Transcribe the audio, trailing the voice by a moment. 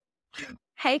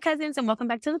Hey, cousins, and welcome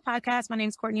back to the podcast. My name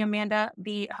is Courtney Amanda,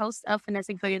 the host of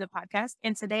Finessing Failure, the podcast.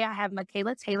 And today I have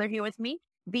Michaela Taylor here with me,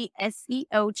 the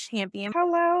SEO champion.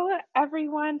 Hello,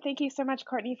 everyone. Thank you so much,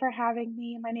 Courtney, for having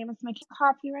me. My name is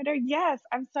Michaela, copywriter. Yes,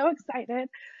 I'm so excited.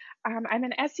 I'm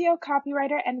an SEO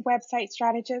copywriter and website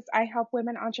strategist. I help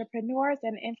women entrepreneurs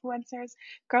and influencers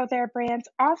grow their brands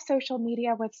off social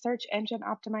media with search engine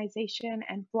optimization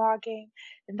and blogging.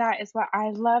 And that is what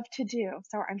I love to do.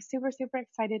 So I'm super, super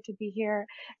excited to be here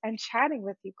and chatting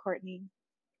with you, Courtney.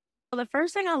 Well, the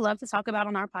first thing I love to talk about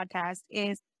on our podcast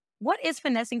is what is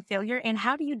finessing failure and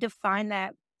how do you define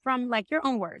that from like your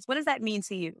own words? What does that mean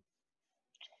to you?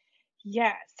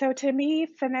 Yeah. So to me,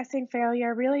 finessing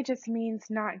failure really just means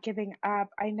not giving up.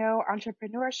 I know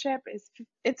entrepreneurship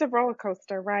it's a roller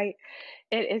coaster, right?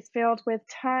 It is filled with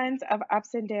tons of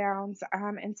ups and downs.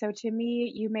 And so to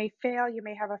me, you may fail, you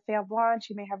may have a failed launch,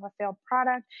 you may have a failed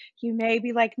product. You may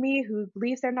be like me who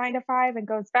leaves their 9 to 5 and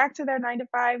goes back to their 9 to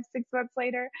 5 6 months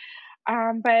later.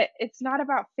 But it's not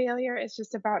about failure, it's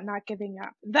just about not giving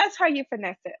up. That's how you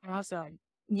finesse it. Awesome.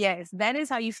 Yes, that is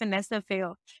how you finesse the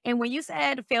fail. And when you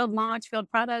said failed launch, failed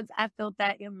products, I felt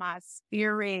that in my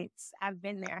spirit. I've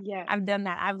been there. Yes. I've done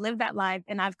that. I've lived that life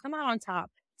and I've come out on top.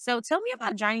 So tell me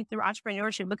about journey through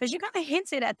entrepreneurship because you kind of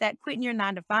hinted at that quitting your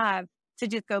 9 to 5 to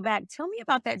just go back. Tell me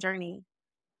about that journey.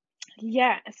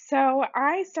 Yeah, so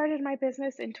I started my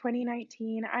business in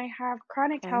 2019. I have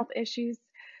chronic Okay. health issues,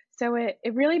 so it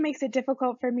really makes it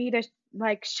difficult for me to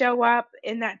like show up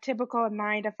in that typical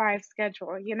 9 to 5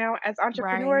 schedule. You know, as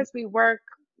Right. entrepreneurs, we work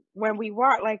when we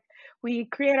want, like we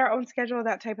create our own schedule,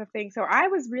 that type of thing. So I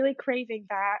was really craving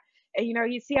that. And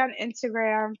you see on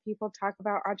Instagram people talk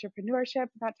about entrepreneurship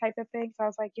and that type of thing. So I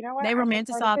was like, you know what? They I'm gonna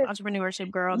start a romanticize business.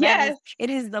 entrepreneurship, girl. Yes, It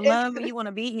is the it's love you want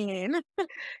to be in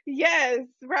Yes,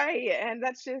 right, and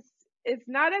that's just it's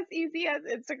not as easy as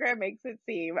Instagram makes it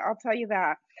seem, I'll tell you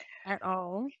that. at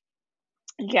all.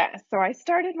 Yes, so I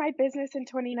started my business in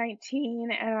 2019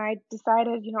 and I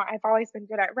decided, I've always been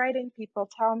good at writing. People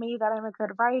tell me that I'm a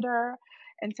good writer.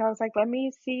 And so I was like, let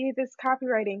me see this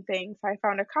copywriting thing. So I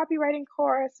found a copywriting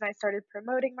course and I started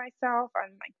promoting myself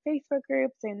on like Facebook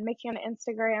groups and making an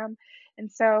Instagram.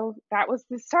 And so that was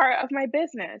the start of my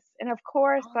business. And of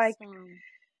course, like Awesome.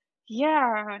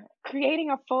 yeah,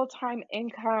 creating a full-time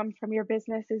income from your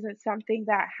business isn't something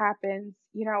that happens,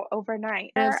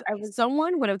 overnight. As I was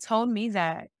someone would have told me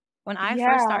that when I first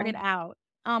Yeah, started out,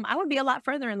 I would be a lot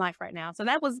further in life right now. So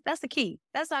that's the key.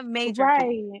 That's a major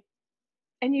key. right.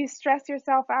 And you stress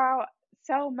yourself out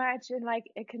so much and like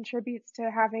it contributes to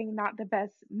having not the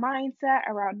best mindset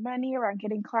around money, around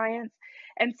getting clients.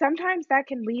 And sometimes that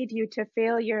can lead you to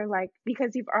failure, like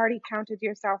because you've already counted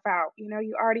yourself out.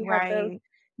 You already have those Right.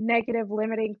 negative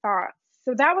limiting thoughts.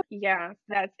 So that was, yeah,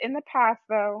 that's in the past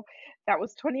though. That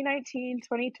was 2019,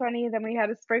 2020. Then we had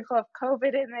a sprinkle of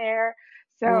COVID in there.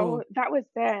 So Ooh, that was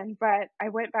then, but I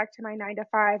went back to my 9 to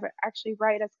 5 actually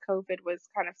right as COVID was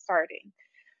kind of starting.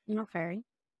 okay.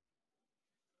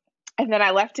 And then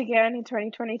I left again in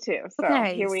 2022, so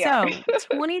Okay. here we are. So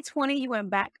 2020, you went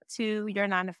back to your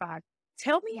 9 to 5.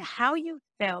 Tell me how you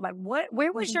felt. Like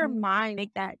where was your Mhm. mind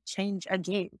make that change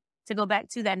again to go back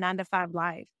to that 9 to 5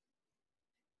 life?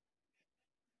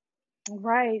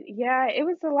 Right, yeah, it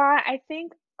was a lot. I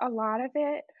think a lot of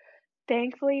it,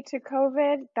 thankfully to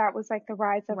COVID, that was like the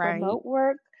rise of Right. remote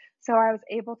work, so I was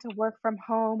able to work from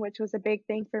home, which was a big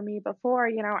thing for me before.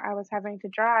 I was having to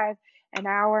drive an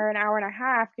hour and a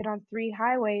half, get on 3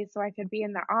 highways so I could be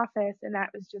in the office, and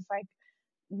that was just, like,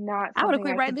 not I would have something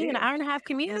quit I right could then, an do. hour and a half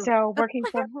commute. So, working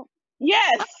from home.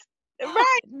 Yes!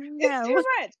 Right! It's No. too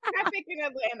much. Traffic in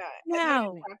Atlanta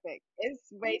No. traffic.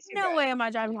 It's way too No way much. am I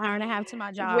driving an hour and a half to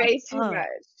my job. Way too Ugh, much.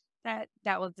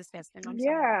 that was disgusting, I'm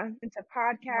sorry. Yeah, into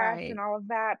podcasts and Right. all of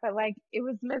that, but, like, it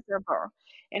was miserable,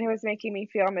 and it was making me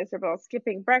feel miserable,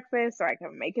 skipping breakfast so I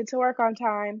could make it to work on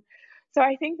time. So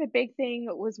I think the big thing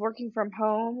was working from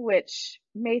home, which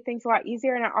made things a lot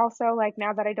easier, and also, like,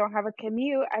 now that I don't have a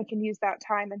commute, I can use that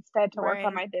time instead to work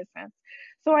on Right. my business.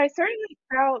 So I certainly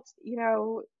felt,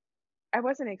 I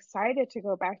wasn't excited to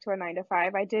go back to a 9 to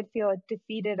 5. I did feel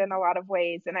defeated in a lot of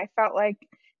ways, and I felt like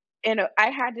I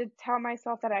had to tell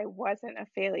myself that I wasn't a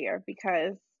failure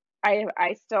because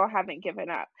I still haven't given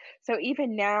up. So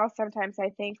even now, sometimes I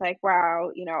think like,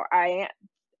 wow, I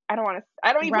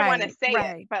don't even wanna Right, say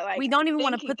it, right. but, like, We don't even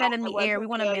wanna thinking put that that in I the was air. a We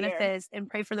wanna failure. manifest and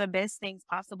pray for the best things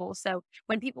possible. So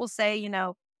when people say,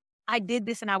 "I did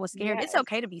this and I was scared," it's Yes,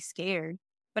 okay to be scared.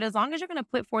 But as long as you're gonna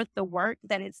put forth the work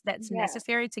that's yes,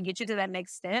 necessary to get you to that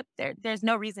next step, there's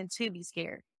no reason to be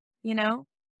scared, you know?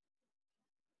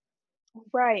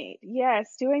 right,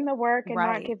 yes, doing the work and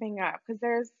not Right. giving up because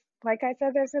there's like I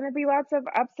said, there's gonna be lots of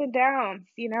ups and downs.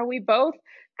 You know, we both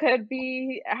could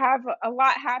have a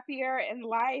lot happier in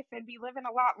life and be living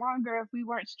a lot longer if we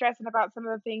weren't stressing about some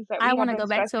of the things that I we have want to been go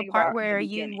back to a stressing part about in the where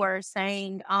you beginning. were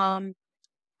saying,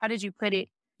 how did you put it?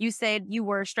 You said you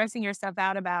were stressing yourself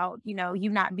out about, you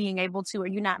not being able to, or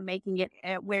you not making it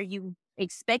at where you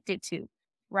expected to,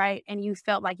 right? And you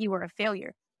felt like you were a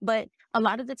failure. But a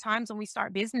lot of the times when we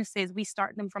start businesses, we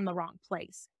start them from the wrong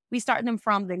place. We start them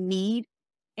from the need.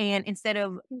 And instead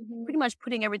of Mhm. pretty much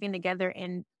putting everything together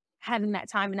and having that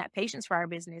time and that patience for our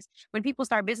business, when people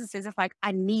start businesses, it's like,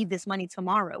 I need this money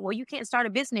tomorrow. Well, you can't start a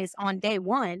business on day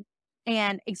one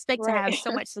and expect to Right. have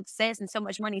so much success and so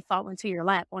much money fall into your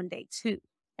lap on day two.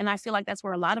 And I feel like that's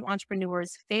where a lot of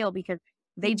entrepreneurs fail because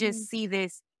they just Mhm. see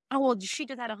this, oh, well, she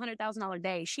just had $100,000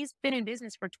 day. She's been in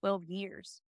business for 12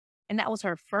 years. And that was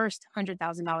her first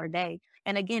 $100,000 day.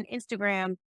 And again,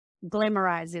 Instagram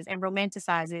glamorizes and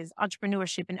romanticizes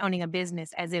entrepreneurship and owning a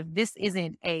business as if this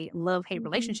isn't a love hate Mhm.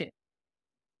 relationship,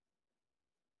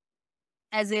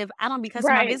 as if I don't be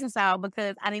cussing my Right. business out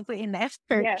because I didn't put in the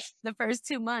effort Yes. the first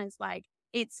 2 months. Like,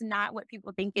 it's not what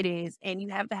people think it is. And you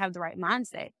have to have the right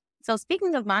mindset. So,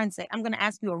 speaking of mindset, I'm going to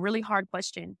ask you a really hard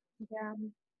question. Yeah.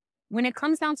 When it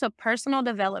comes down to personal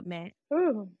development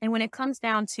Ooh. and when it comes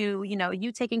down to,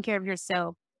 you taking care of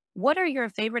yourself, what are your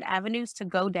favorite avenues to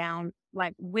go down,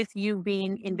 like with you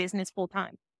being in Mhm. business full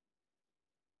time?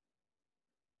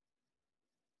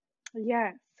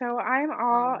 Yes. So I'm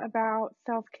all about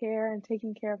self-care and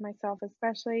taking care of myself,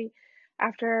 especially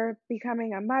after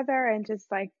becoming a mother and just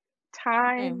like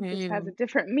time just has a Mm-hmm.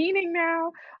 different meaning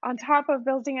now on top of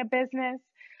building a business.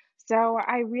 So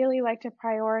I really like to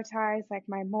prioritize like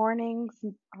my mornings,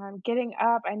 getting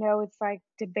up. I know it's like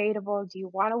debatable. Do you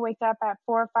want to wake up at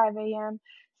 4 or 5 a.m.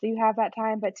 so you have that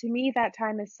time? But to me, that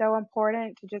time is so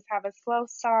important to just have a slow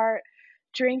start,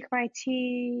 drink my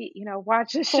tea,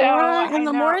 watch a show. 4 in I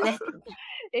the know. morning?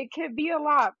 It could be a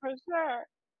lot for sure.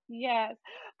 Yes.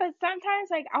 But sometimes,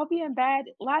 like, I'll be in bed.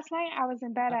 Last night, I was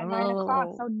in bed at 9 o'clock.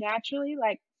 Oh. So naturally,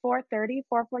 like 4:30,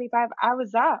 4:45, I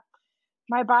was up.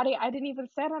 My body, I didn't even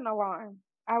set an alarm.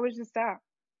 I was just up.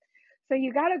 So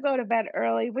you got to go to bed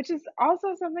early, which is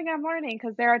also something I'm learning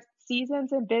because there are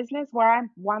seasons in business where I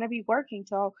want to be working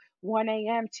till 1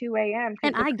 a.m., 2 a.m.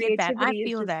 because And the I get that. I creativity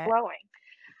is feel just that. flowing.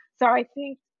 So I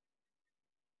think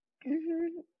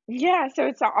Mhm. Yeah, so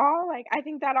it's all like I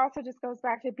think that also just goes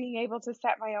back to being able to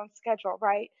set my own schedule,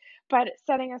 right? But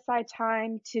setting aside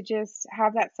time to just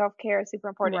have that self-care is super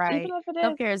important, even Right. if it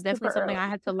is Self-care is super definitely something I early.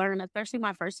 had to learn, especially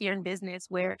my first year in business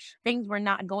where things were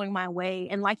not going my way.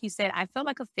 And like you said, I felt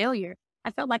like a failure.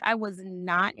 I felt like I was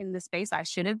not in the space I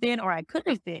should have been or I could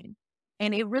have been.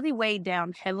 And it really weighed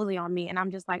down heavily on me. And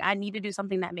I'm just like, I need to do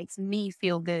something that makes me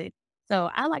feel good. So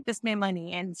I like to spend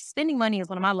money, and spending money is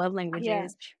one of my love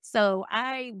Yes. languages. So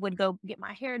I would go get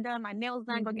my hair done, my nails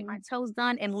done, go get my Mhm. toes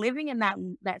done, and living in that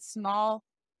small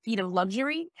feat of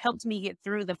luxury helped me get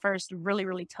through the first really,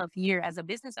 really tough year as a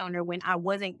business owner when I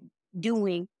wasn't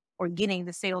doing or getting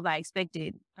the sales I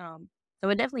expected. So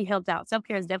it definitely helped out. Self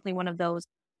care is definitely one of those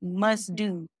must Mhm.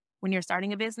 do when you're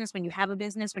starting a business, when you have a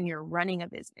business, when you're running a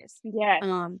business. Yes.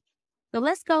 Um, so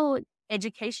let's go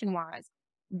education wise.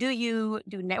 Do you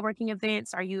do networking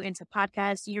events? Are you into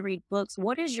podcasts? Do you read books?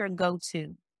 What is your go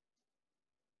to?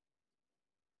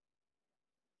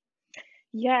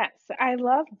 Yes, I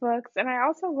love books, and I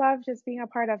also love just being a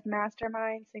part of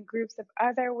masterminds and groups of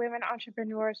other women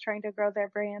entrepreneurs trying to grow their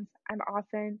brands. I'm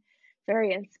often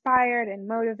very inspired and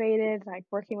motivated, like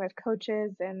working with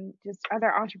coaches and just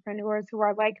other entrepreneurs who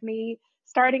are like me,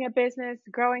 starting a business,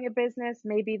 growing a business.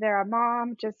 Maybe they're a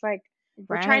mom, just like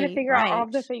we're trying to Right, figure out all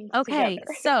right. the things Okay, together.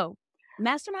 so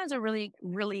masterminds are really,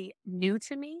 really new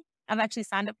to me. I've actually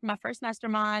signed up for my first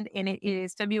mastermind, and it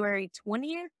is February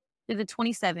 20th to the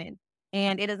 27th.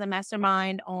 And it is a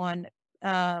mastermind on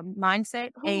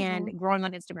mindset Oh, and growing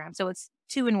on Instagram. So it's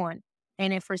two in one.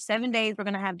 And then for 7 days, we're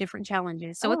going to have different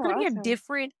challenges. So it's oh, going to be a awesome.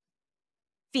 different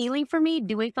feeling for me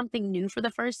doing something new for the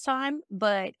first time.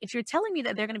 But if you're telling me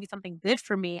that they're going to be something good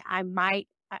for me, I'm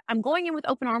going in with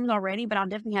open arms already, but I'll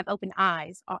definitely have open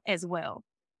eyes as well.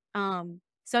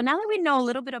 So now that we know a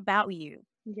little bit about you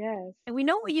Yes. and we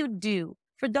know what you do,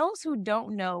 for those who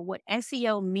don't know what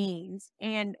SEO means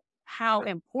and how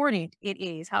important it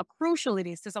is, how crucial it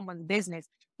is to someone's business,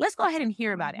 let's go ahead and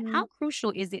hear about it. Mhm. How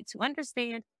crucial is it to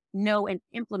understand, know, and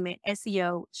implement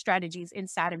SEO strategies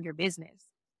inside of your business?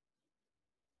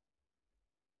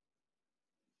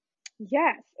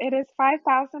 Yes, it is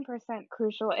 5,000%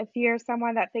 crucial. If you're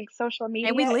someone that thinks social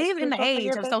And we media is live in the crucial for age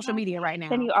your of social business, media right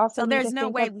then now. you also So need there's to no think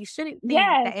way of we shouldn't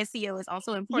think that yes, SEO is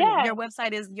also important. Your yes,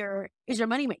 website is your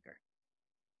moneymaker.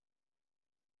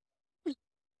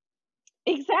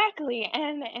 Exactly,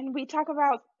 and we talk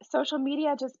about social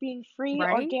media just being free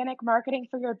right? organic marketing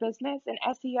for your business, and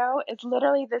SEO is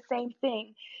literally the same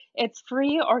thing. It's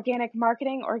free organic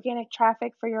marketing, organic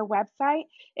traffic for your website.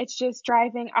 It's just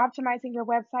driving optimizing your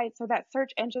website so that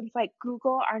search engines like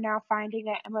Google are now finding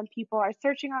it, and when people are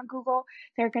searching on Google,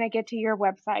 they're gonna get to your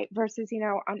website versus,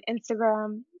 on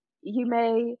Instagram, you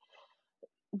may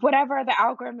whatever the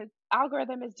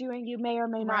algorithm is doing, you may or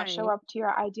may not show Right. up to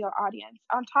your ideal audience.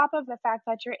 On top of the fact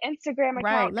that your Instagram Right,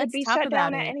 account could let's be talk shut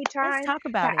about down at it. any Let's time, talk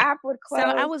about the it. app would So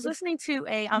I close. was listening to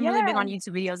I'm really big on Yeah,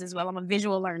 YouTube videos as well. I'm a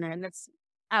visual learner and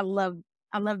I love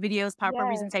I love videos, PowerPoint yes,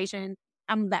 presentation.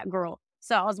 I'm that girl.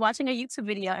 So I was watching a YouTube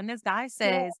video and this guy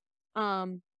yeah, says,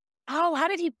 oh, how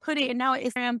did he put it? And now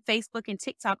Instagram, Facebook, and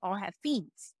TikTok all have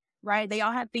feeds, right? They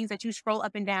all have things that you scroll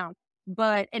up and down.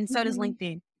 And so does mhm,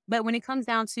 LinkedIn. But when it comes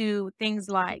down to things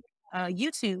like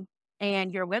YouTube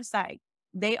and your website,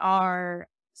 they are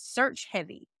search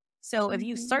heavy. So if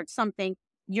you mhm, search something,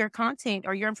 your content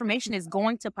or your information is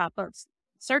going to pop up.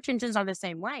 Search engines are the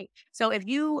same way. So if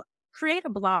you create a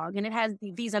blog and it has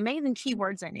these amazing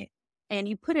keywords in it and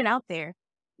you put it out there,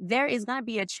 there is going to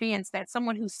be a chance that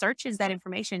someone who searches that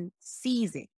information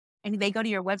sees it and they go to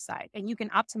your website and you can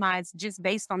optimize just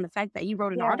based on the fact that you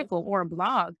wrote an yes, article or a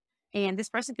blog and this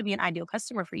person could be an ideal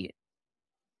customer for you.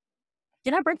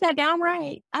 Did I break that down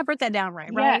right? I broke that down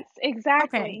right, yes, right?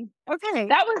 Okay. exactly. Okay.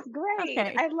 That was great.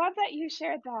 Okay. I love that you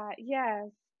shared that, yes,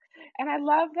 and I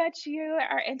love that you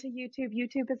are into YouTube.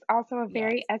 YouTube is also a Yes.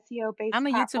 very SEO-based I'm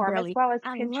a YouTube platform as girly. well as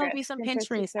I love me Pinterest. some Pinterest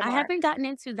is Pinterest. I similar. haven't gotten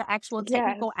into the actual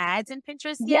Yes, technical ads in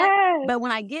Pinterest yet, yes, but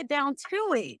when I get down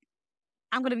to it,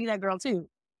 I'm gonna be that girl too.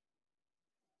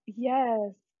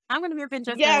 yes. I'm gonna be a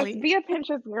Pinterest Yes, girly. be a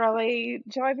Pinterest girly.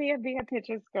 Join me in being a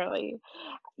Pinterest girly.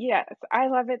 Yes, I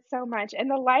love it so much. And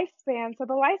the lifespan, so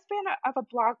the lifespan of a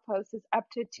blog post is up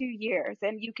to 2 years,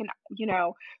 and you can,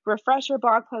 refresh your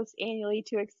blog post annually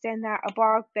to extend that. A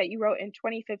blog that you wrote in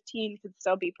 2015 could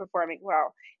still be performing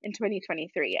well in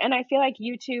 2023. And I feel like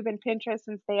YouTube and Pinterest,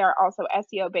 since they are also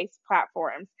SEO based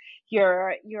platforms,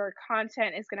 your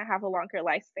content is going to have a longer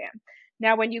lifespan.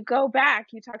 Now, when you go back,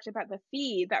 you talked about the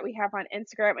feed that we have on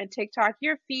Instagram and TikTok.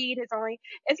 Your feed is only,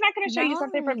 it's not going to show you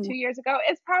something from No. 2 years ago.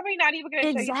 It's probably not even going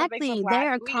to show you something from Exactly. They last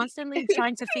are week. constantly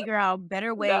trying to figure out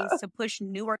better No. ways to push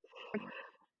newer.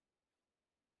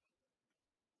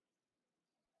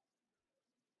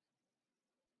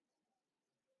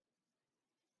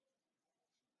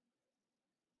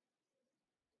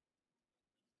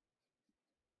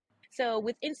 So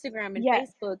with Instagram and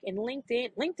Yes. Facebook and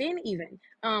LinkedIn even,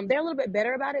 they're a little bit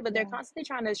better about it, but they're Yeah. constantly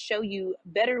trying to show you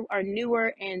better or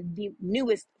newer and the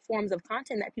newest forms of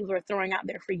content that people are throwing out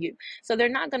there for you. So they're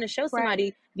not going to show Right.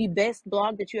 somebody the best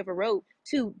blog that you ever wrote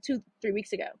 3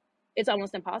 weeks ago. It's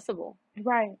almost impossible.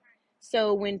 Right.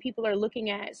 So when people are looking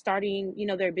at starting,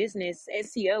 their business,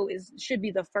 SEO is should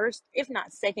be the first, if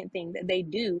not second thing that they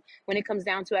do when it comes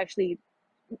down to actually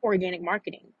organic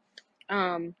marketing.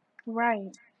 Um,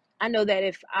 Right. I know that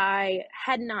if I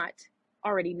had not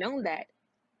already known that,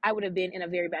 I would have been in a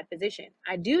very bad position.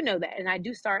 I do know that. And I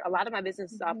do start a lot of my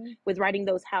businesses off Mhm. with writing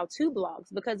those how to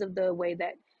blogs because of the way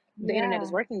that the internet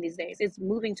is Yeah. working these days. It's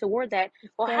moving toward that.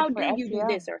 It's Well, good how for do you do SEO.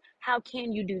 this? Or how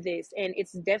can you do this? And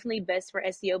it's definitely best for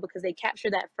SEO because they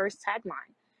capture that first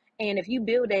tagline. And if you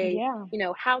build Yeah.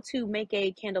 how to make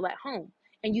a candle at home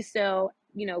and you sell,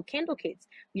 candle kits,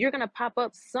 you're going to pop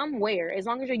up somewhere as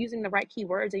long as you're using the right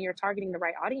keywords and you're targeting the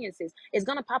right audiences. It's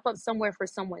going to pop up somewhere for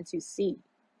someone to see.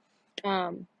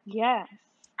 Um, Yes.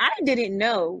 I didn't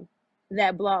know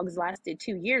that blogs lasted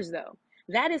 2 years though.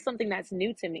 That is something that's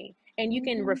new to me. And you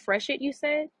can Mhm. refresh it, you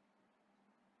said?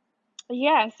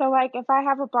 Yeah, so, like, if I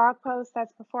have a blog post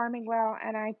that's performing well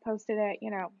and I posted it,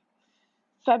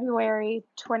 February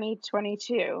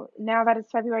 2022. Now that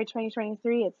it's February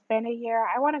 2023, it's been a year.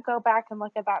 I want to go back and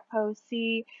look at that post,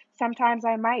 see. Sometimes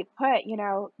I might put,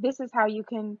 this is how you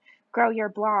can grow your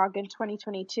blog in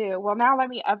 2022. Well, now let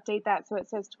me update that so it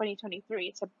says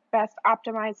 2023 to best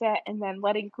optimize it, and then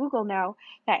letting Google know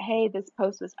that, hey, this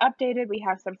post was updated. We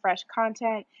have some fresh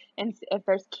content. And if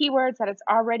there's keywords that it's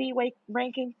already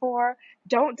ranking for,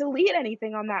 don't delete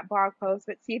anything on that blog post,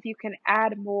 but see if you can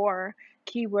add more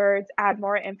keywords, add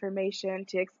more information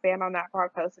to expand on that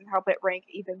blog post and help it rank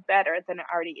even better than it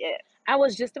already is. I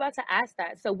was just about to ask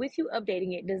that. So with you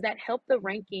updating it, does that help the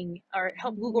ranking or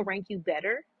help Google Mhm. rank you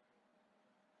better?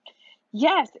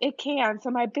 Yes, it can. So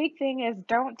my big thing is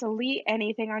don't delete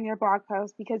anything on your blog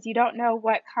post because you don't know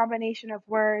what combination of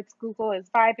words Google is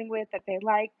vibing with that they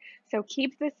like. So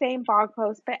keep the same blog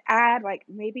post, but add like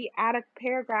maybe add a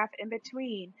paragraph in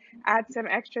between, add some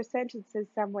extra sentences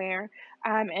somewhere,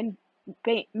 and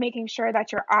making sure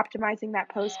that you're optimizing that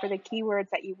post for the keywords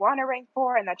that you want to rank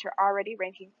for and that you're already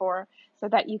ranking for so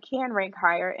that you can rank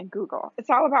higher in Google. It's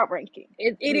all about ranking.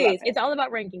 It We love is. it. It's all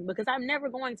about ranking because I'm never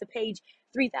going to page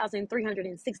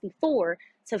 3,364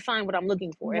 to find what I'm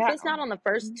looking for. If it's not No. on the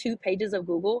first Mhm. 2 pages of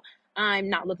Google, I'm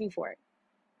not looking for it.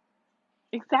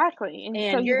 Exactly. And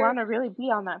so And you you're want to really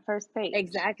be on that first page.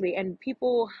 exactly. And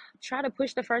people try to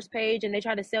push the first page and they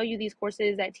try to sell you these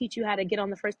courses that teach you how to get on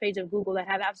the first page of Google that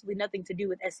have absolutely nothing to do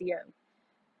with SEO.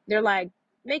 They're like,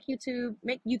 make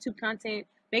YouTube content,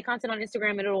 make content on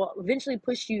Instagram, and it'll eventually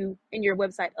push you and your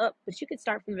website up. But you could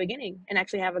start from the beginning and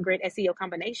actually have a great SEO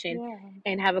combination Yeah.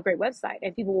 and have a great website,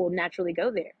 and people will naturally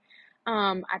go there.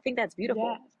 I think that's beautiful.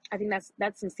 Yes. I think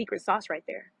that's some secret sauce right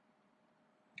there.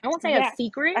 I won't say a Yes.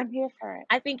 secret. I'm here for it.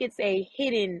 I think it's a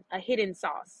hidden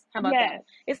sauce. How about that? Yes.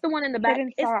 It's the one in the back.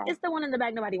 Hidden It's sauce. the one in the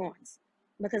back nobody wants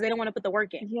because they don't want to put the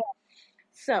work in. Yeah.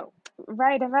 So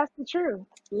Right. And that's the truth.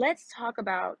 let's talk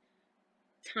about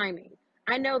timing.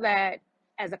 I know that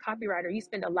as a copywriter, you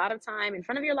spend a lot of time in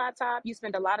front of your laptop, you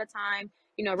spend a lot of time,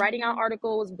 writing out Hmm.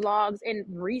 articles, blogs, and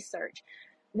research.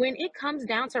 When it comes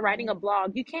down to writing a Right.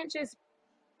 blog, you can't just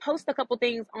post a couple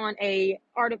things on a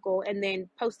article and then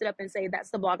post it up and say that's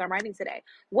the blog I'm writing today.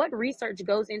 What research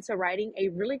goes into writing a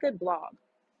really good blog?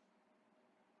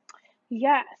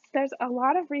 Yes, there's a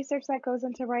lot of research that goes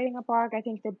into writing a blog. I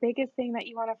think the biggest thing that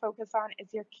you want to focus on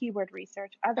is your keyword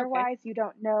research. Okay. Otherwise, you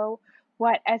don't know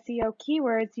what SEO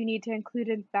keywords you need to include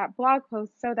in that blog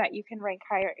post so that you can rank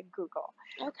higher in Google.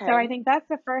 So I Okay. think that's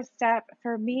the first step.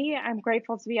 For me, I'm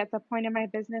grateful to be at the point in my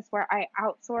business where I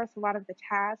outsource a lot of the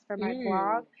tasks for my Mm,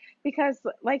 blog because,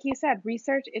 like you said,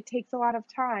 research, it takes a lot of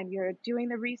time. You're doing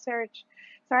the research,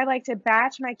 so I like to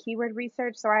batch my keyword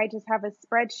research. So I just have a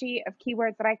spreadsheet of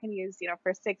keywords that I can use,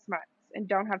 for 6 months and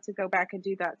don't have to go back and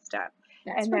do that step.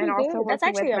 that's And then pretty also good. That's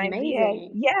working with actually my VA.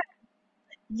 amazing. Yeah,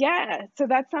 yeah. So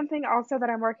that's something also that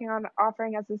I'm working on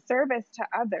offering as a service to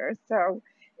others. So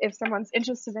if someone's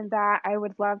interested in that, I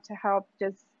would love to help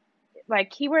just like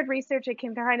keyword research. It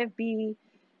can kind of be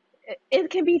it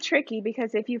can be tricky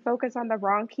because if you focus on the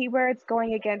wrong keywords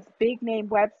going against big name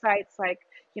websites like,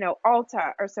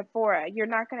 Ulta or Sephora, you're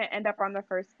not going to end up on the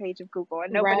first page of Google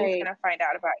and nobody's Right. going to find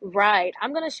out about you. Right.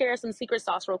 I'm going to share some secret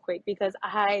sauce real quick because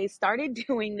I started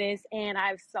doing this and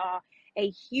I saw a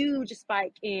huge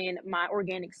spike in my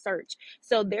organic search.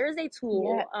 So there's a Yeah.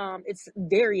 tool. It's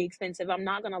very expensive. I'm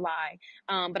not going to lie.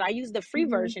 But I use the free Hmm.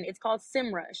 version. It's called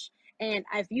SEMrush. And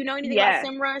if you know anything about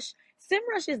Yes.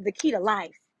 SEMrush is the key to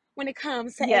life when it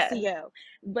comes to Yes. SEO.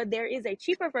 But there is a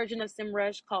cheaper version of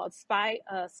SEMrush called SpyFu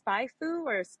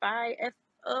or SpyFo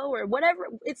or whatever.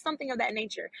 It's something of that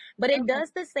nature, but it Okay.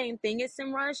 does the same thing as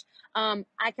SEMrush.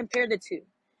 I compare the two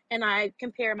and I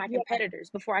compare my Yeah. competitors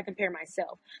before I compare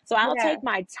myself. So I'll Yeah. take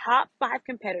my top 5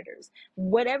 competitors,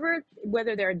 whether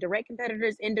they're direct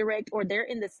competitors, indirect, or they're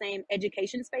in the same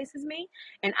education space as me,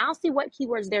 and I'll see what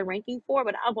keywords they're ranking for,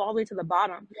 but I'll go all the way to the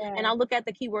bottom and Yeah. I'll look at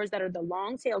the keywords that are the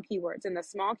long tail keywords and the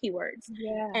small keywords.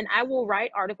 Yeah. And I will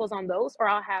write articles on those, or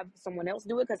I'll have someone else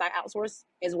do it because I outsource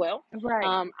as well. Right.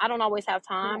 I don't always have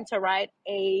time Yeah. to write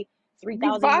a These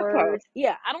 3,000 blog word. posts.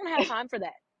 Yeah, I don't have time for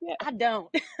that. Yeah. I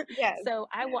don't. Yes. So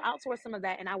I will outsource some of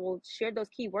that and I will share those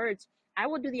keywords. I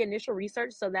will do the initial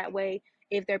research so that way,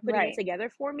 if they're putting it Right. together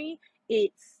for me,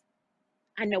 it's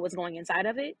I know what's going inside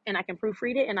of it and I can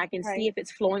proofread it and I can see Right. if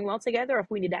it's flowing well together or if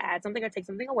we need to add something or take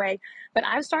something away. But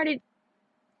I've started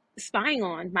spying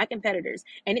on my competitors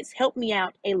and it's helped me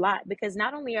out a lot because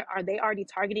not only are they already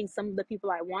targeting some of the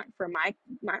people I want for my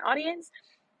audience,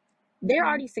 they're Hmm.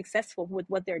 already successful with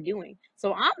what they're doing.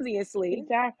 So obviously,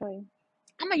 Exactly.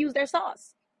 I'm gonna use their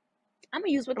sauce. I'm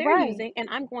gonna use what they're Right. using and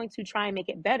I'm going to try and make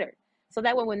it better. So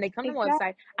that way when they come to my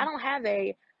website, I Exactly. don't have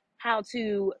a how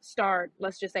to start,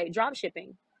 let's just say, drop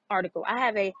shipping article. I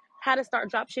have a how to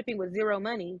start drop shipping with zero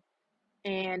money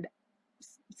and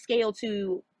scale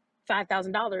to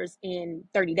 $5,000 in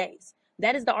 30 days.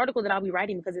 That is the article that I'll be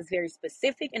writing because it's very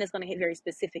specific and it's going to hit very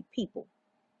specific people.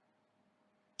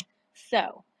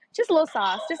 So just a little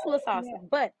sauce, just a little sauce. Yeah.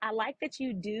 But I like that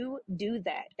you do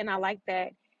that. And I like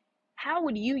that. How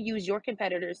would you use your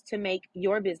competitors to make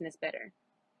your business better?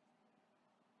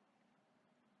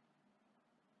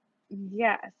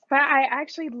 Yes, but I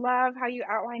actually love how you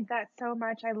outlined that so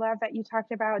much. I love that you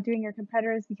talked about doing your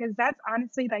competitors because that's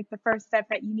honestly like the first step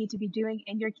that you need to be doing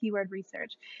in your keyword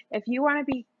research. If you want to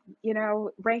be,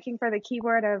 ranking for the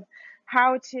keyword of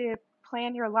how to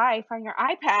plan your life on your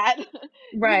iPad, you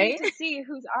need Right. to see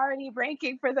who's already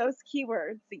ranking for those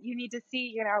keywords. You need to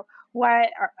see,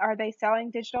 what are they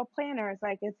selling digital planners?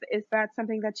 Like, is that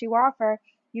something that you offer?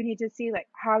 You need to see like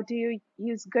how do you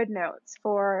use GoodNotes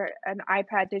for an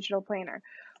iPad digital planner?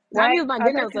 Time What you with my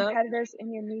good other notes up. competitors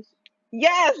in your niche?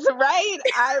 Yes, right.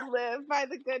 I live by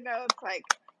the GoodNotes. Like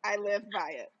I live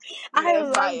by it. I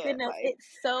Live by love it. GoodNotes. Like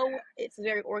It's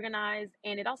very organized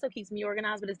and it also keeps me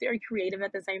organized, but it's very creative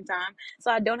at the same time.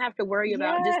 So I don't have to worry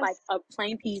about just like yes, a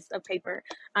plain piece of paper.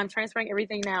 I'm transferring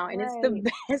everything now and it's the right.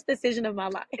 best decision of my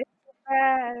life. It's the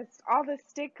best. All the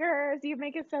stickers, you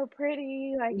make it so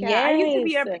pretty. Like, yeah, I used to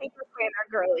be Yes. a paper planner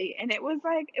girly, and it was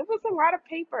a lot of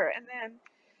paper, and then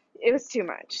it was too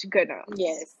much. Good notes.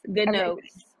 Yes. Good Everything.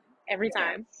 notes every Good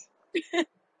time. notes.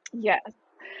 Yes.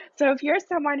 So if you're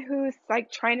someone who's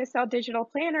like trying to sell digital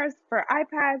planners for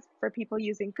iPads for people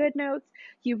using GoodNotes,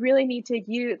 you really need to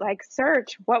use like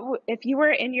search if you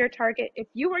were in your target if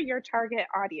you were your target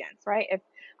audience, right? If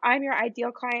I'm your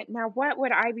ideal client, now what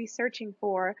would I be searching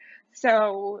for?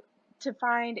 So to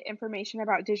find information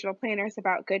about digital planners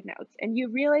about GoodNotes. And you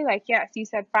really like yes, you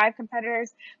said 5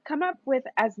 competitors, come up with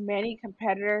as many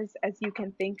competitors as you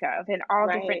can think of in all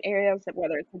different Right. areas,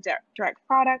 whether it's a direct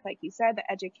product, like you said,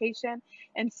 the education,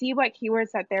 and see what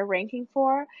keywords that they're ranking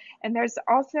for. And there's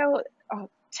also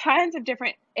tons of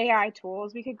different AI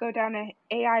tools. We could go down an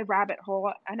AI rabbit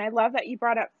hole. And I love that you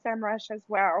brought up SEMrush as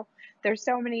well. There's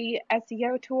so many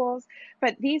SEO tools,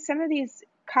 but some of these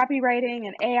copywriting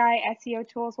and AI SEO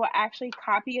tools will actually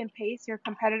copy and paste your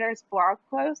competitors' blog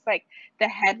posts, like the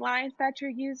headlines that you're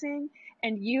using,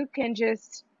 and you can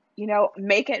just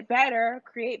make it better,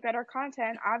 create better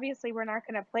content. Obviously, we're not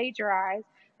going to plagiarize,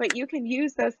 but you can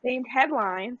use those same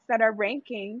headlines that are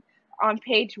ranking on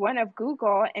page 1 of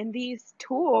Google, and these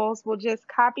tools will just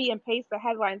copy and paste the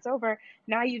headlines over.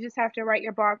 Now you just have to write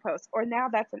your blog post, or now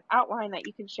that's an outline that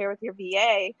you can share with your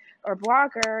VA or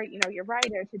blogger, your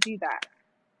writer to do that.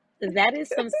 That is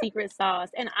some secret sauce.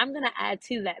 And I'm going to add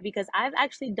to that because I've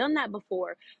actually done that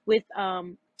before with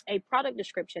a product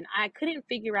description. I couldn't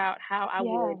figure out how I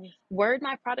would Yes. word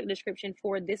my product description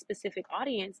for this specific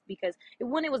audience because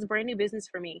one, it was brand new business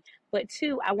for me, but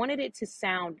two, I wanted it to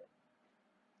sound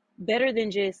better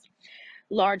than just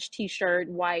large t-shirt,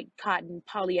 white cotton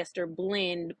polyester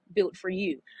blend built for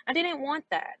you. I didn't want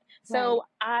that. Right. So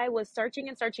I was searching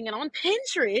and searching, and on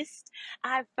Pinterest,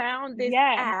 I found this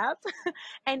Yes. app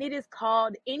and it is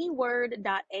called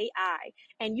anyword.ai.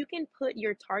 And you can put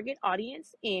your target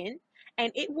audience in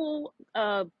and it will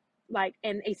like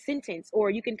in a sentence, or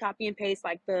you can copy and paste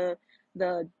like the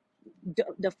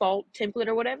default template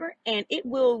or whatever, and it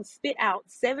will spit out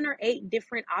 7 or 8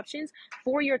 different options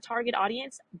for your target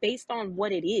audience based on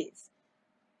what it is.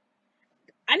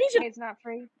 I need you. It's not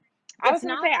free. I was It's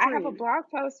going to say, not I have a free. blog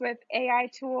post with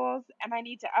AI tools and I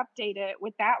need to update it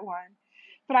with that one.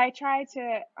 But I try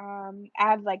to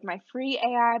add like my free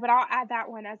AI, but I'll add that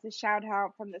one as a shout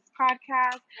out from this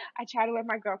podcast. I chatted with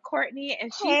my girl Courtney,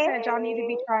 and she said y'all need to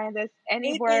be Hey, trying this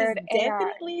Any it is Word AI.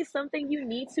 definitely something you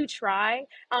need to try.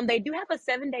 They do have a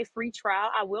 7 day free trial.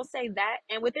 I will say that.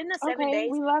 And within the seven Okay,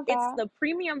 days, we love it's that. the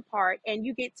premium part, and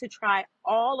you get to try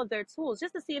all of their tools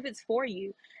just to see if it's for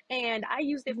you. And I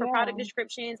used it for product Yeah.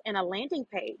 descriptions and a landing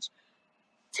page.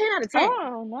 10 out of 10.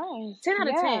 Oh, nice. 10 out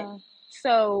of 10. Yeah.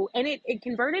 So, and it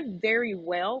converted very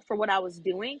well for what I was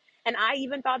doing. And I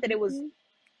even thought that it was Hmm.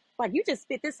 like, you just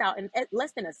spit this out in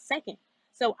less than a second.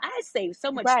 So I saved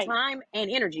so much Right. time and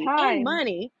energy and Time.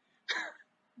 money.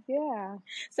 Yeah.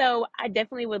 So I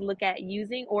definitely would look at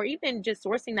using or even just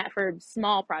sourcing that for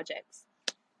small projects.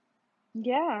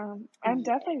 Yeah. I'm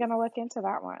definitely Yes. going to look into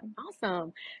that one.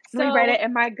 Awesome. Let me write So, it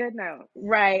in my good notes.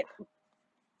 right,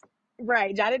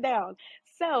 right, jot it down.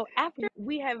 So after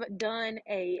we have done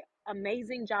a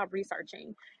amazing job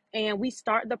researching and we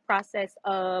start the process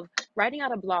of writing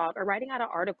out a blog or writing out an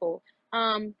article,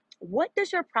 what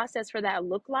does your process for that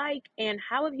look like? And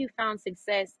how have you found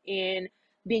success in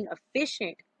being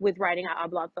efficient with writing out a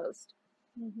blog post?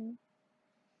 Hmm.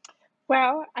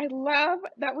 Well, I love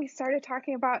that we started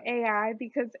talking about AI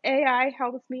because AI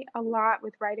helps me a lot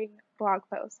with writing blog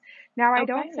posts. Now, I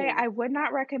don't say Okay. I would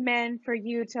not recommend for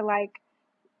you to like,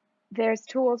 there's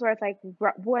tools where it's like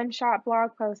one shot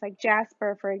blog posts, like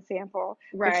Jasper, for example,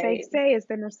 which they Right. say is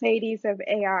the Mercedes of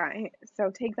AI. So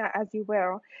take that as you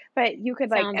will. But you could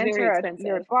like Sounds very enter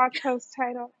your expensive. blog post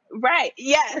title. Right.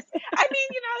 Yes. I mean,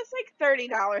 it's like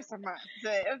 $30 a month. So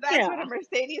if that's what a Yeah.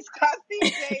 Mercedes costs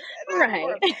these days, not Right.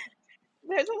 horrible.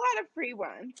 There's a lot of free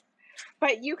ones.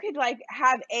 But you could like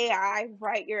have AI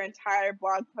write your entire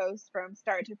blog post from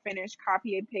start to finish,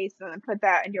 copy and paste, and then put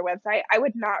that on your website. I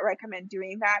would not recommend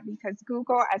doing that because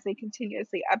Google, as they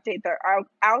continuously update their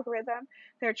algorithm,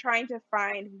 they're trying to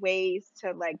find ways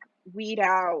to like weed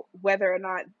out whether or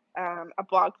not a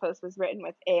blog post was written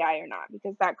with AI or not,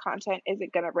 because that content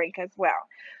isn't going to rank as well.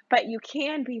 But you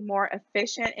can be more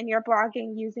efficient in your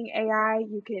blogging using AI.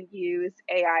 You can use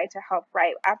AI to help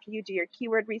write after you do your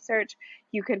keyword research.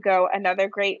 You could go, another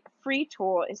great free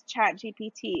tool is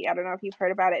ChatGPT. I don't know if you've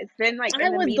heard about it. It's been like I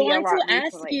in the was media a going to lot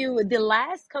ask recently. you the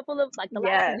last couple of like the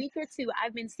last Yes. week or two,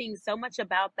 I've been seeing so much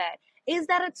about that. Is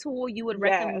that a tool you would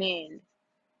Yes. recommend?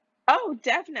 Oh,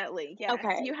 definitely. Yes.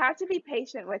 You Okay. have to be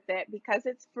patient with it because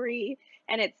it's free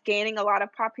and it's gaining a lot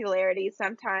of popularity.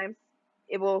 Sometimes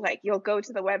it will, like, you'll go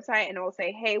to the website and it will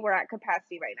say, "Hey, we're at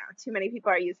capacity right now. Too many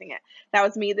people are using it." That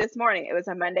was me this morning. It was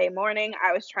a Monday morning.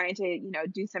 I was trying to,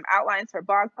 do some outlines for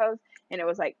blog posts, and it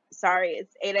was like, "Sorry,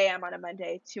 it's 8 a.m. on a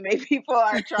Monday. Too many people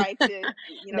are trying to,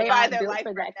 They buy aren't their built life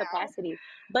for right that now." capacity.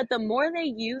 But the more they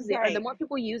use it, or the Right. more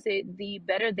people use it, the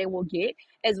better they will get,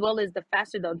 as well as the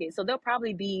faster they'll get. So they'll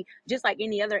probably be just like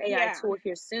any other AI Yeah. tool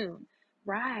here soon.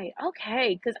 Right.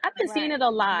 Okay. Because I've been seeing it Right. a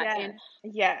lot. And Yes.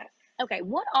 Yes. okay,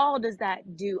 what all does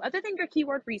that do other than your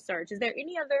keyword research? Is there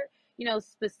any other,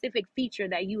 specific feature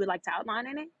that you would like to outline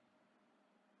in it?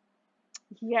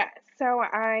 Yes. So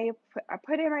I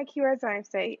put in my keywords and I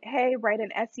say, "Hey, write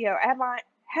an SEO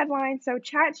headline." So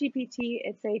ChatGPT,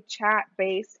 it's a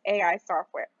chat-based AI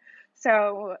software.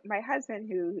 So my husband,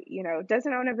 who,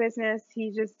 doesn't own a business, he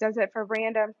just does it for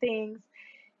random things.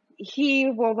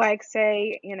 He will, like,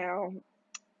 say,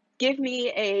 give me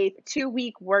a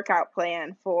 2-week workout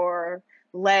plan for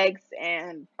legs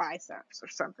and biceps or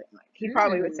something. Like, he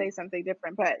probably would Mm, say something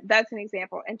different, but that's an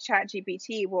example. And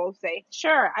ChatGPT will say,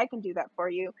 "Sure, I can do that for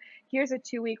you. Here's a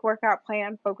 2-week workout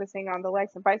plan focusing on the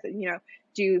legs and biceps.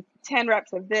 Do 10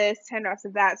 reps of this, 10 reps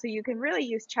of that." So you can really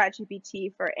use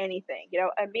ChatGPT for anything.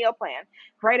 A meal plan,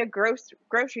 write a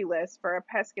grocery list for a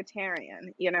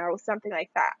pescatarian, something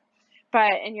like that.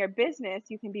 But in your business,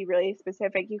 you can be really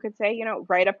specific. You could say,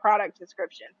 write a product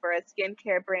description for a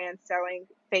skincare brand selling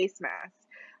face masks.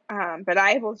 But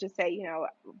I will just say,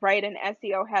 write an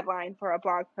SEO headline for a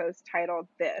blog post titled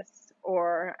this,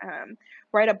 or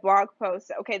write a blog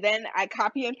post. Okay, then I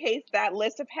copy and paste that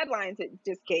list of headlines it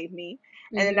just gave me.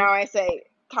 And then mm-hmm. now I say,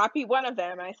 copy one of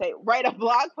them, and I say, write a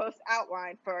blog post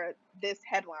outline for this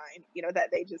headline, that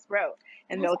they just wrote.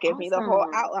 And That's they'll give me the whole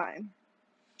awesome. outline.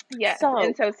 Yes.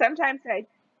 And So, so sometimes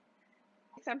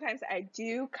I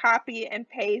do copy and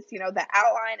paste, the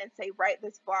outline, and say, write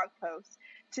this blog post,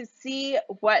 to see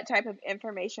what type of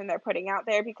information they're putting out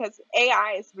there, because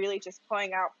AI is really just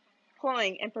pulling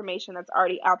information that's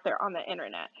already out there on the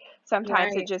internet.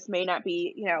 Sometimes it right. just may not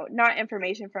be, not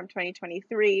information from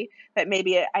 2023, but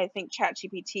maybe I think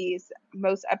ChatGPT's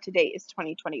most up to date is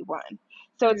 2021.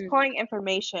 So it's Mm. pulling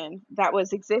information that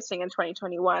was existing in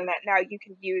 2021 that now you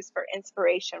can use for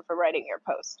inspiration for writing your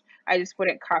post. I just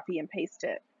wouldn't copy and paste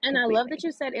it And I love that completely.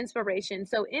 you said inspiration.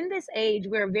 So in this age,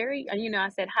 we're very, I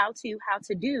said how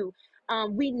to do.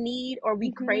 We need or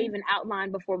we crave Mhm. an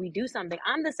outline before we do something.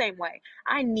 I'm the same way.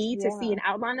 I need to see Yeah. an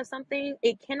outline of something.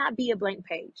 It cannot be a blank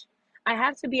page. I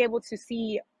have to be able to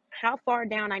see how far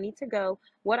down I need to go,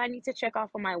 what I need to check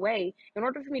off on my way in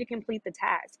order for me to complete the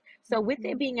task. So with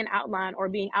it Mhm. being an outline or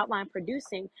being outline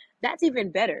producing, that's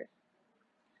even better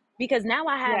because now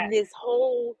I have Yes. this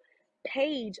whole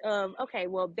page of okay,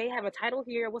 well they have a title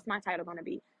here. What's my title going to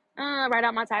be? Write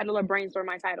out my title or brainstorm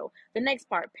my title. The next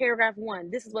part, paragraph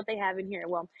one. This is what they have in here.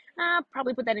 Well,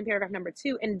 probably put that in paragraph number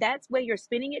two, and that's where you're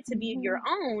spinning it to be your Mhm.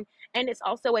 own, and it's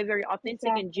also a very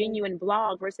authentic and Exactly. genuine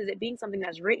blog versus it being something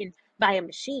that's written by a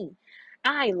machine.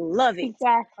 I love it.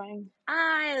 Exactly.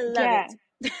 I love it.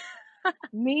 Yeah.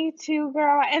 Me too,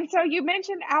 girl. And so you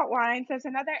mentioned outlines. There's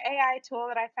another AI tool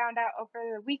that I found out over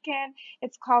the weekend.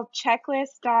 It's called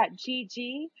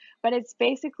checklist.gg, but it's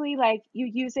basically like you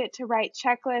use it to write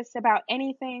checklists about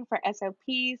anything for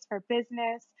SOPs, for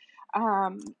business.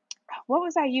 Um, what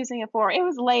was I using it for? It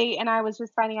was late and I was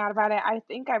just finding out about it. I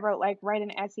think I wrote, like, write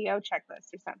an SEO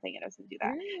checklist or something. It doesn't do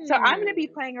that. So I'm going to be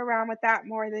Mm, playing around with that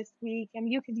more this week. And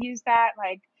you could use that,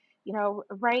 like,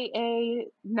 write a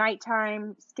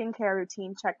nighttime skincare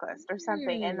routine checklist or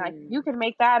something. And, like, you mm. can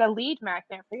make that a lead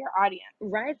magnet for your audience.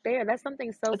 Right there. That's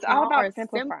something so It's all small or about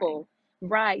simplifying. simple.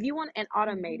 Right. You want an Hmm.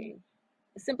 automating,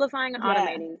 simplifying and Yeah.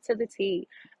 automating to the T.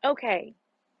 Okay.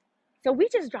 So we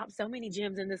just dropped so many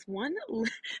gems in this one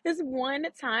this one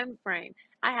time frame.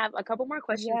 I have a couple more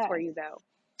questions for Yes. you though.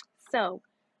 So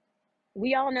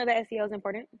we all know that SEO is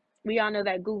important. We all know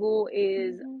that Google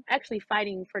is Hmm. actually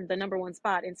fighting for the number one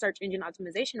spot in search engine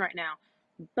optimization right now.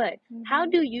 But how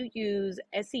Hmm. do you use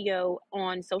SEO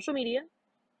on social media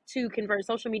to convert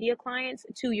social media clients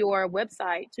to your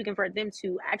website to convert them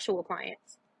to actual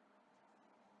clients?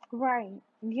 Right.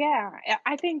 Yeah.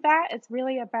 I think that it's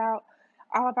really about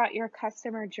all about your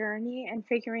customer journey and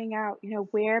figuring out,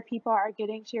 where people are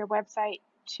getting to your website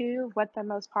to, what the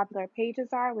most popular pages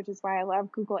are, which is why I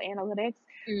love Google Analytics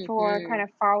for kind Mhm. of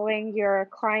following your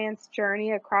client's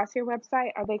journey across your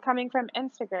website. Are they coming from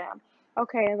Instagram?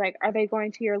 Okay, like, are they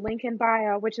going to your link in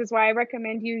bio, which is why I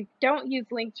recommend you don't use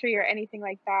Linktree or anything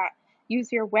like that.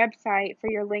 Use your website for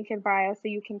your link in bio so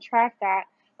you can track that.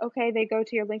 Okay, they go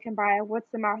to your link in bio. What's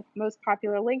the most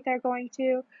popular link they're going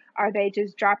to? Are they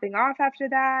just dropping off after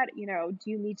that?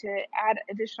 Do you need to add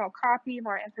additional copy,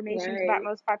 more information to that Right.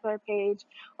 most popular page?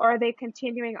 Or are they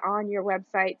continuing on your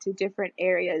website to different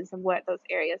areas and what those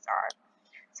areas are?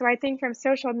 So I think from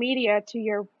social media to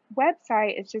your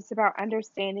website, it's just about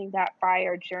understanding that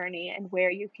buyer journey and where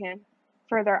you can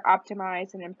further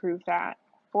optimize and improve that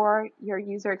for your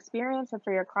user experience and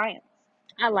for your clients.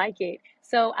 I like it.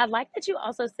 So I like that you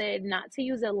also said not to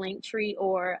use a link tree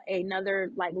or another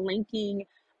like linking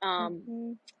um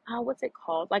Hmm. what's it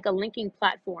called? Like a linking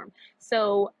platform.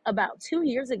 So about 2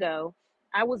 years ago,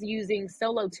 I was using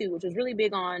Solo 2, which was really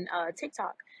big on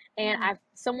TikTok. And Mm. I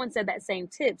someone said that same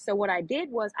tip. So what I did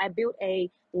was I built a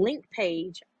link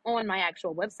page on my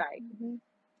actual website, Hmm.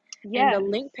 and the Yes,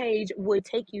 link page would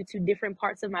take you to different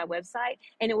parts of my website,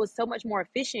 and it was so much more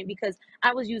efficient because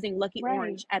I was using Lucky right.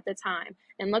 Orange at the time,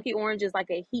 and Lucky Orange is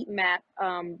like a heat map,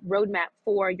 roadmap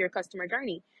for your customer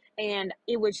journey. And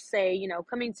it would say,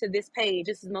 coming to this page,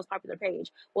 this is the most popular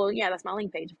page. Well, yeah, that's my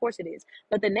link page, of course it is.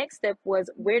 But the next step was,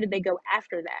 where did they Mhm. go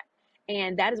after that?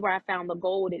 And that is where I found the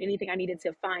gold and anything I needed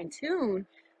to fine tune.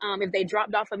 If they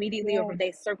dropped off immediately, or if they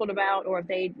Yes. circled about, or if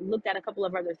they looked at a couple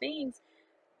of other things,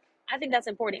 I think that's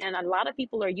important, and a lot of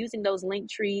people are using those link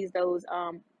trees, those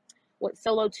what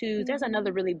solo twos. There's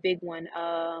another Hmm. really big one,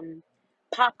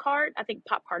 Pop Cart. I think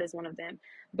Pop Cart is one of them.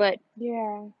 But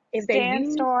Yeah. if they Stand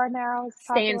use store now is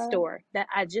Stand popular. Store, that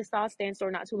I just saw Stand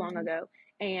Store not too long Hmm. ago,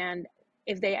 and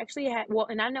if they actually had, well,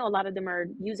 and I know a lot of them are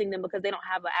using them because they don't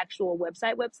have an actual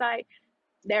website.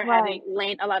 They're having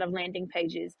Right, a lot of landing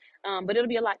pages, but it'll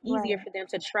be a lot easier right, for them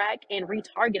to track and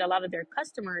retarget a lot of their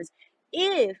customers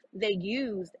if they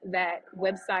use that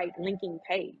website linking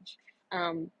page,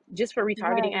 just for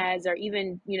retargeting right. ads, or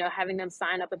even having them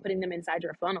sign up and putting them inside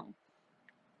your funnel.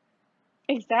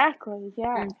 Exactly.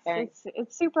 Yes. Okay.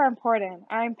 It's super important.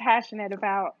 I'm passionate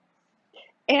about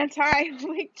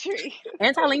anti-link tree.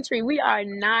 Anti link tree, we are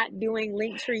not doing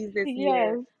link trees this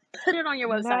year. Yes. Put it on your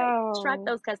website. Track No.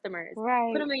 those customers. Put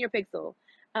Right. them in your pixel.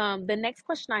 The next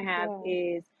question I have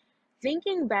Yes. is,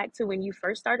 thinking back to when you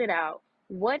first started out,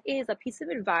 what is a piece of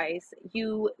advice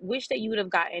you wish that you would have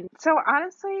gotten? So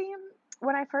honestly,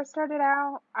 when I first started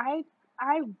out, I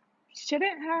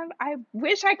shouldn't have. I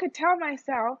wish I could tell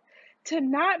myself to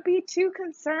not be too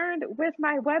concerned with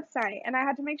my website. And I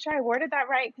had to make sure I worded that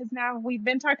right because now we've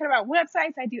been talking about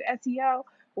websites. I do SEO.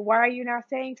 Why are you now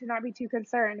saying to not be too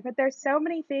concerned? But there's so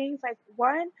many things. Like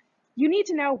one, you need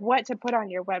to know what to put on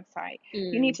your website.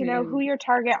 You need to know who Hmm. your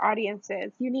target audience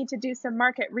is. You need to do some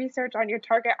market research on your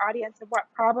target audience and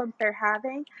what problems they're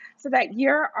having so that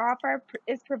your offer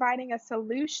is providing a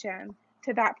solution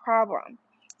to that problem.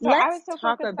 So I was Let's so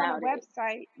talk focused on the about it.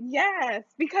 website. Yes,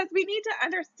 because we need to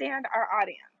understand our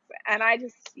audience. And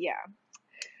yeah,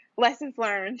 lessons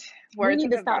learned, We words need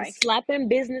of to stop advice. slapping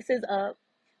businesses up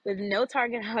with no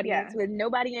target audience, Yes, with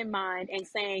nobody in mind, and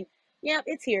saying, yep,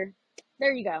 it's here.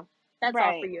 There you go. That's all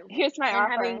for right. you. Here's my And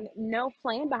offer. having no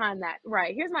plan behind that.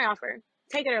 Right. Here's my offer.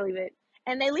 Take it or leave it.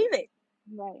 And they leave it.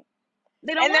 Right.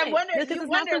 They don't And want then it because you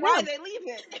it's not wonder for why them. they leave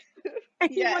it.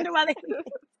 And you Yes. wonder why they leave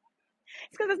it.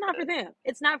 It's because it's not for them.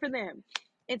 It's not for them.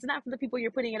 It's not for the people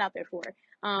you're putting it out there for.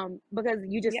 Because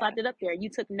you just slapped Yes. it up there. You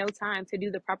took no time to do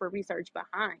the proper research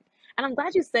behind. And I'm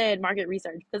glad you said market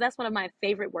research, because that's one of my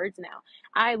favorite words now.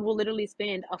 I will literally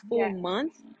spend a full Yes.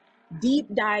 month deep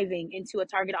diving into a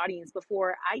target audience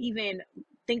before I even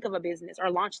think of a business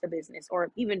or launch the business or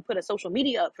even put a social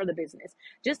media up for the business,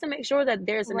 just to make sure that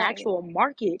there's an Right. actual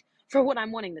market for what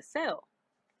I'm wanting to sell.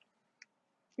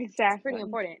 It's pretty Exactly.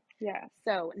 important. Yes.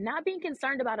 So, not being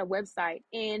concerned about a website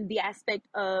and the aspect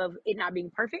of it not being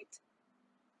perfect,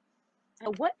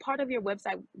 what part of your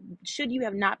website should you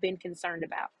have not been concerned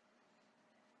about?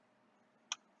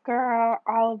 Girl,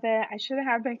 all of it. I shouldn't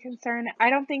have been concerned. I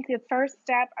don't think the first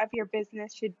step of your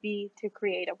business should be to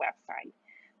create a website.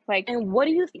 Like, And what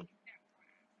do you think?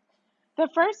 the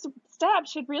first step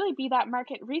should really be that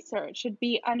market research, should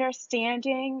be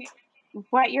understanding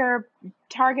what your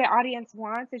target audience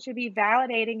wants. It should be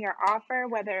validating your offer,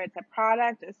 whether it's a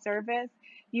product, a service.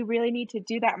 You really need to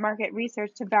do that market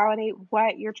research to validate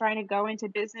what you're trying to go into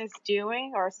business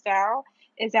doing or sell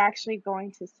is actually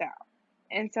going to sell.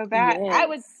 And so that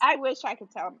Yes. I wish I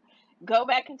could tell. go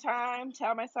back in time,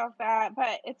 tell myself that,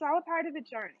 but it's all a part of the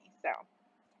journey. So,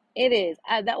 It is.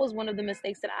 That was one of the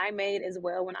mistakes that I made as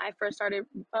well when I first started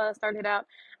out.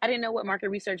 I didn't know what market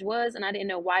research was, and I didn't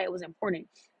know why it was important.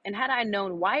 And had I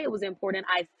known why it was important,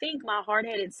 I think my hard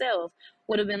headed self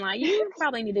would have been like, "You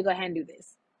probably need to go ahead and do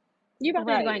this. You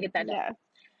probably need to go ahead right. and get that done." Yes.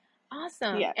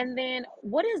 Awesome. Yes. And then,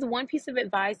 what is one piece of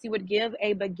advice you would give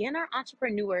a beginner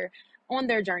entrepreneur on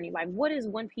their journey? Like, what is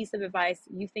one piece of advice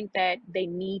you think that they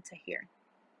need to hear?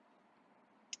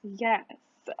 Yes.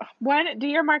 One, do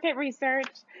your market research,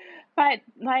 but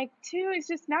like two is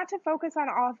just not to focus on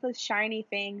all of the shiny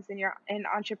things in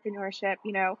entrepreneurship,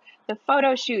 the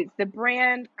photo shoots, the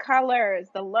brand colors,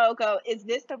 the logo. Is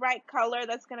this the right color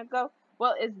that's going to go?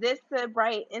 Well, is this the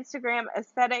right Instagram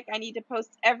aesthetic? I need to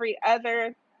post every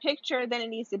other picture, then it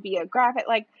needs to be a graphic.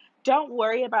 Like, don't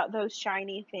worry about those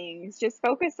shiny things. Just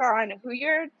focus on who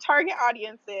your target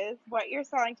audience is, what you're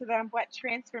selling to them, what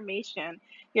transformation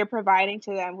you're providing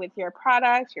to them with your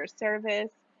product, your service.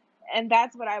 And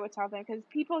that's what I would tell them, because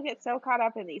people get so caught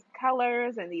up in these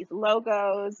colors and these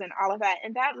logos and all of that.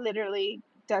 And that literally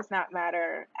does not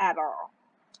matter at all.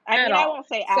 I At mean, I all. won't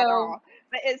say at So, all,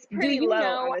 but it's do pretty you low on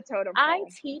know, the totem I pole.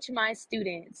 teach my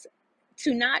students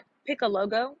to not pick a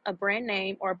logo, a brand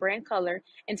name, or a brand color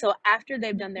until after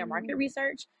they've done their market Hmm.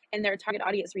 research and their target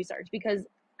audience research. Because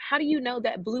how do you know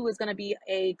that blue is going to be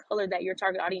a color that your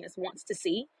target audience wants to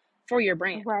see for your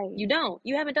brand? Right, You don't.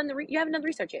 You haven't done the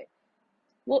research yet.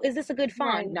 Well, is this a good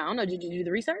font? right, No, no. Did you do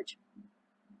the research?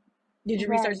 Did you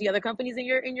research the right, other companies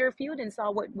in your field and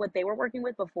saw what they were working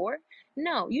with before?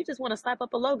 No, you just want to slap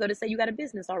up a logo to say you got a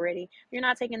business already. You're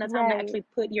not taking the time to right. actually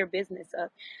put your business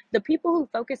up. The people who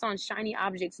focus on shiny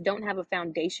objects don't have a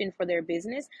foundation for their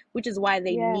business, which is why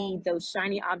they Yeah, need those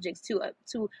shiny objects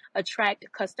to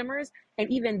attract customers. And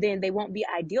even then, they won't be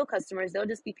ideal customers. They'll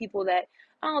just be people that,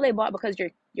 oh, they bought because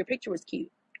your picture was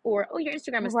cute, or oh, your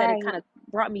Instagram aesthetic kind right, of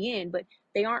brought me in, but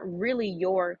they aren't really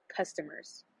your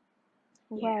customers.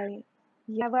 Yeah. right.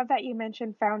 Yeah, I love that you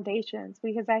mentioned foundations,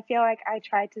 because I feel like I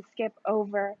tried to skip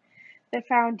over the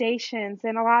foundations,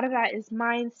 and a lot of that is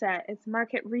mindset, it's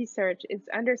market research, it's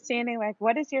understanding, like,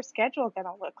 what is your schedule going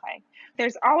to look like.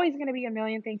 There's always going to be a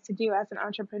million things to do as an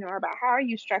entrepreneur, but how are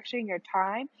you structuring your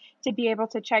time to be able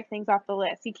to check things off the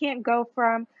list? You can't go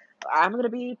from, I'm going to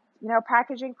be,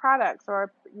 packaging products,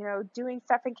 or doing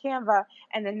stuff in Canva,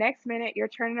 and the next minute you're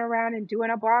turning around and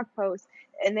doing a blog post,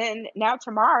 and then now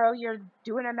tomorrow you're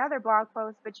doing another blog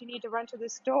post, but you need to run to the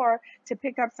store to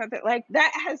pick up something. Like,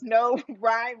 that has no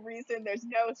rhyme, reason. There's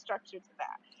no structure to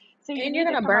that. So you And you're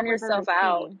need to going to come burn up with a yourself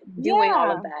out routine. doing all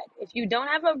of Yeah. that. If you don't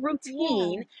have a Yeah.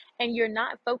 routine and you're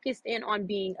not focused in on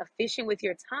being efficient with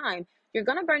your time, you're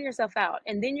going to burn yourself out.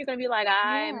 And then you're going to be like,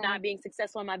 I'm Yeah. not being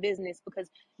successful in my business because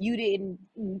you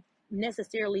didn't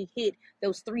necessarily hit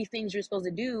those three things you're supposed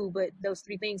to do, but those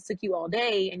three things took you all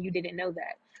day and you didn't know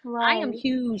that. I am Right.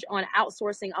 huge on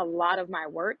outsourcing a lot of my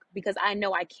work because I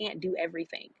know I can't do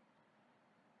everything.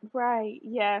 Right.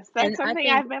 Yes. That's And I something think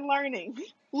I've been learning.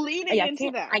 Leaning yeah,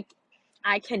 into that.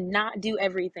 I cannot do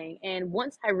everything. And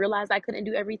once I realized I couldn't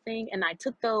do everything and I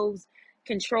took those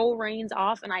control reins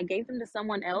off and I gave them to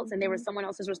someone else and they were Hmm. someone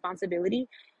else's responsibility,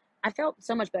 I felt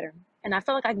so much better. And I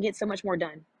felt like I can get so much more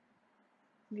done.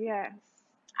 Yes.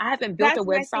 I haven't built a That's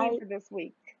my theme website. for this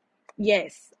week.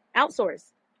 Yes,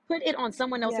 outsource. Put it on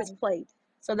someone else's Yes. plate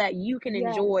so that you can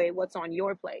Yes. enjoy what's on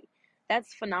your plate.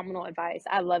 That's phenomenal advice.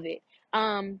 I love it.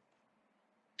 Um,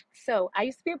 So I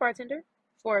used to be a bartender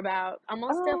for about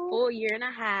almost a Oh, full year and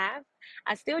a half.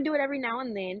 I still do it every now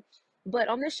and then. But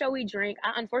on this show, we drink.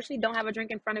 I unfortunately don't have a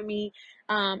drink in front of me.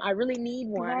 I really need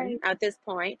one right. at this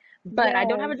point, but I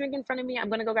don't have Yes. a drink in front of me. I'm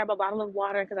going to go grab a bottle of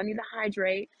water because I need to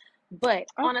hydrate. But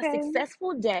on a Okay.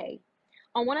 successful day,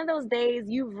 on one of those days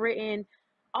you've written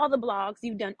all the blogs,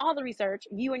 you've done all the research,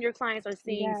 you and your clients are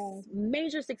seeing Yes.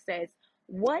 major success,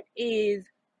 what is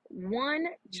one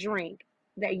drink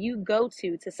that you go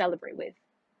to celebrate with?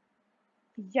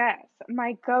 Yes,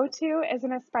 my go-to is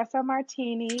an espresso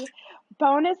martini.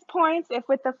 Bonus points if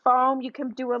with the foam you can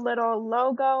do a little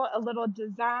logo, a little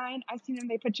design. I've seen them,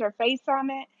 they put your face on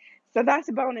it. So that's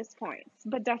bonus points,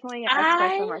 but definitely an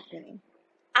espresso I martini.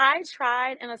 I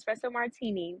tried an espresso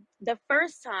martini the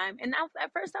first time, and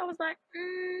at first I was like,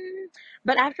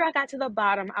 but after I got to the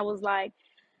bottom, I was like,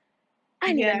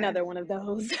 I need Yes, another one of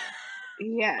those.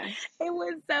 yes, It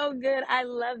was so good. I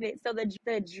love it. So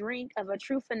the drink of a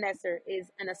true finesser is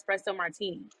an espresso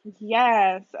martini.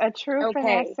 yes. A true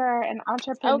Okay. finesser, an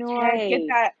entrepreneur, get Okay.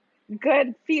 that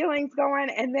good feelings going,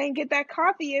 and then get that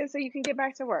coffee in so you can get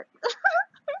back to work.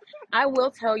 I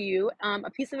will tell you, a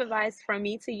piece of advice from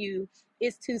me to you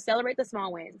is to celebrate the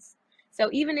small wins. So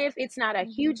even if it's not a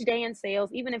huge Mhm. day in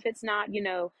sales, even if it's not,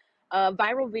 a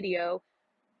viral video,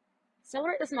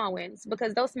 celebrate the small wins,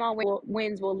 because those small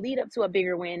wins will lead up to a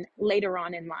bigger win later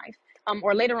on in life,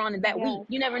 or later on in that week. Yes.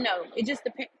 You never know. It just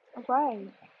depends. Right.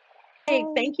 Hey,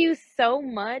 Right. thank you so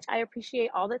much. I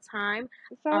appreciate all the time.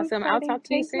 So Awesome. I'll exciting. talk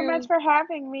to you Thanks so much soon. for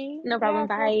having me. No problem.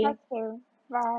 Yes, we'll Bye. talk soon. Bye.